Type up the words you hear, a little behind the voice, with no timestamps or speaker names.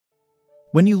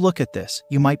When you look at this,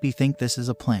 you might think this is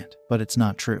a plant, but it's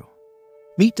not true.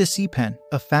 Meet the sea pen,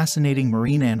 a fascinating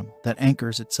marine animal that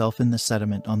anchors itself in the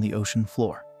sediment on the ocean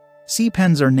floor. Sea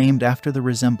pens are named after the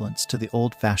resemblance to the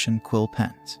old-fashioned quill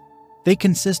pens. They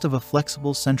consist of a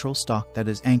flexible central stalk that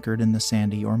is anchored in the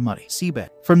sandy or muddy seabed.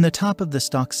 From the top of the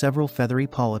stalk, several feathery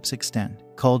polyps extend,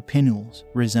 called pinnules,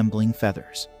 resembling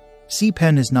feathers. Sea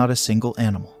pen is not a single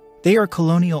animal. They are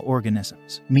colonial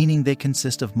organisms, meaning they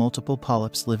consist of multiple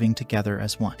polyps living together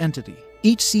as one entity.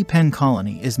 Each sea pen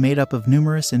colony is made up of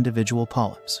numerous individual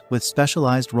polyps, with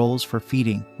specialized roles for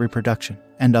feeding, reproduction,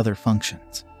 and other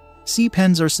functions. Sea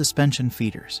pens are suspension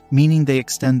feeders, meaning they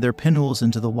extend their pinnules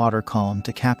into the water column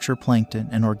to capture plankton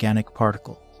and organic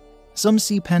particles. Some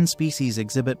sea pen species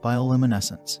exhibit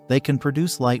bioluminescence. They can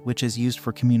produce light, which is used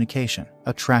for communication,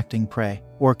 attracting prey,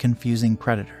 or confusing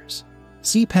predators.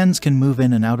 Sea pens can move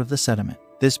in and out of the sediment.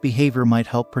 This behavior might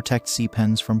help protect sea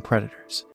pens from predators.